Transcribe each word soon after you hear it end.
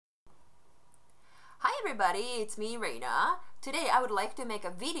everybody, it's me, Reina. Today I would like to make a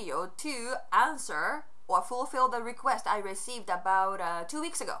video to answer or fulfill the request I received about 2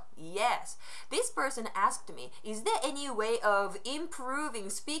 weeks ago. Yes, this person asked me, is there any way of improving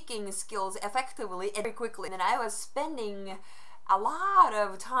speaking skills effectively and very quickly? And I was spending a lot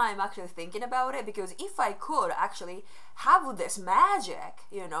of time actually thinking about it, because if I could actually have this magic,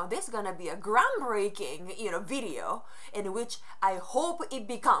 this is gonna be a groundbreaking, video in which I hope it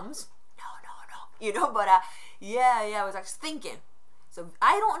becomes. But I was actually thinking. So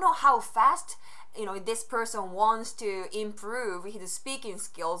I don't know how fast, this person wants to improve his speaking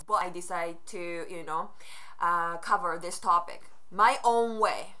skills, but I decide to, cover this topic my own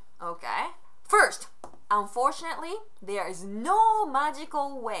way, okay? First, unfortunately, there is no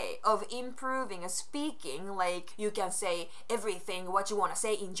magical way of improving speaking, like you can say everything what you want to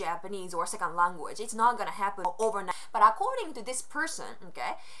say in Japanese or second language. It's not gonna happen overnight. But according to this person,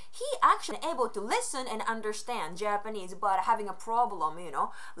 okay, he actually able to listen and understand Japanese, but having a problem,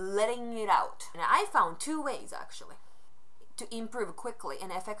 letting it out. And I found 2 ways actually to improve quickly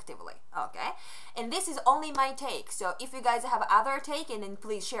and effectively, okay? And this is only my take, so if you guys have other take, and then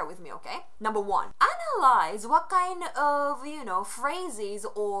please share with me, okay? Number 1, analyze what kind of, phrases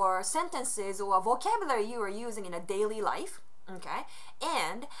or sentences or vocabulary you are using in a daily life, okay?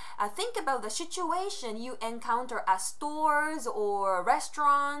 And think about the situation you encounter at stores or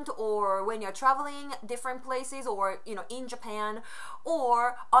restaurant, or when you're traveling different places, or in Japan,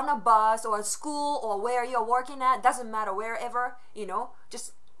 or on a bus or at school, or where you're working at, doesn't matter, wherever,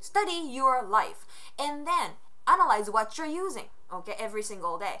 just study your life and then analyze what you're using, okay, every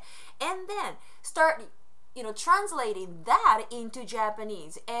single day, and then start translating that into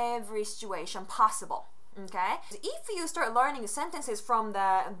Japanese every situation possible. Okay, if you start learning sentences from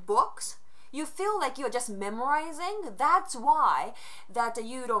the books, you feel like you're just memorizing. That's why that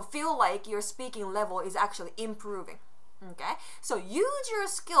you don't feel like your speaking level is actually improving. Okay, so use your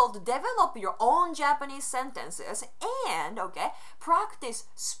skill to develop your own Japanese sentences and, practice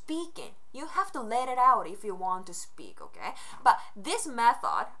speaking. You have to let it out if you want to speak, okay? But this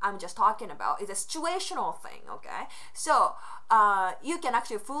method I'm just talking about is a situational thing, okay? So you can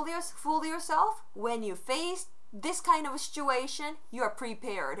actually fool yourself when you face this kind of situation. You are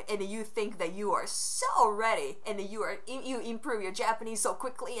prepared and you think that you are so ready, and you improve your Japanese so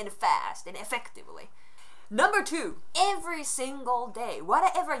quickly and fast and effectively. Number 2, every single day,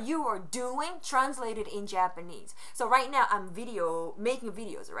 whatever you are doing, translate it in Japanese. So right now I'm making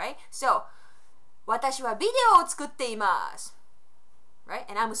videos, right? So, 私はビデオを作っています。Right?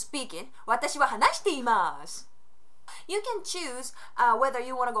 And I'm speaking. 私は話しています。You can choose whether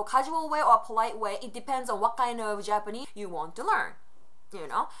you want to go casual way or polite way. It depends on what kind of Japanese you want to learn.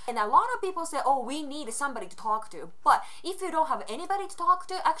 And a lot of people say, oh, we need somebody to talk to. But if you don't have anybody to talk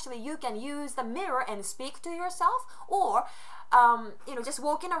to, actually you can use the mirror and speak to yourself, or just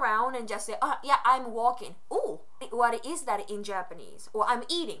walking around and just say, oh yeah, I'm walking. Oh, what is that in Japanese? Or I'm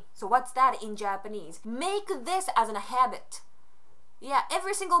eating, so what's that in Japanese? Make this as a habit. Yeah,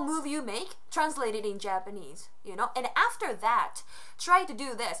 every single move you make, translate it in Japanese, and after that, try to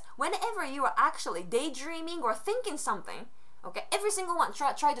do this whenever you are actually daydreaming or thinking something. Okay, every single one,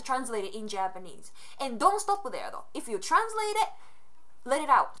 try to translate it in Japanese. And don't stop there though. If you translate it, let it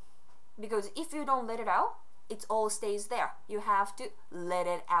out. Because if you don't let it out, it all stays there. You have to let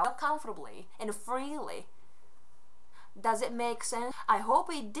it out comfortably and freely. Does it make sense? I hope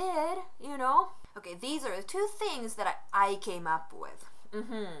it did, Okay, these are the 2 things that I came up with.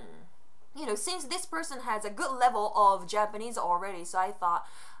 Since this person has a good level of Japanese already, so I thought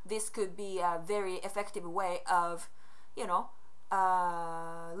this could be a very effective way of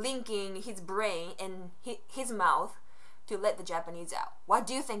linking his brain and his mouth to let the Japanese out. What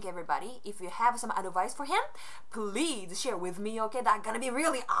do you think, everybody? If you have some advice for him, please share with me, okay? That's gonna be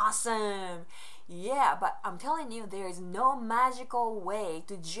really awesome. Yeah, but I'm telling you, there is no magical way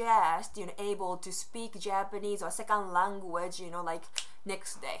to just, able to speak Japanese or second language, like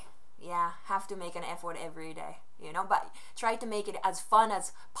next day. Yeah, have to make an effort every day, but try to make it as fun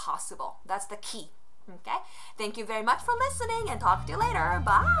as possible. That's the key. Okay, thank you very much for listening, and talk to you later.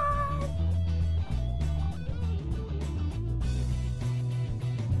 Bye.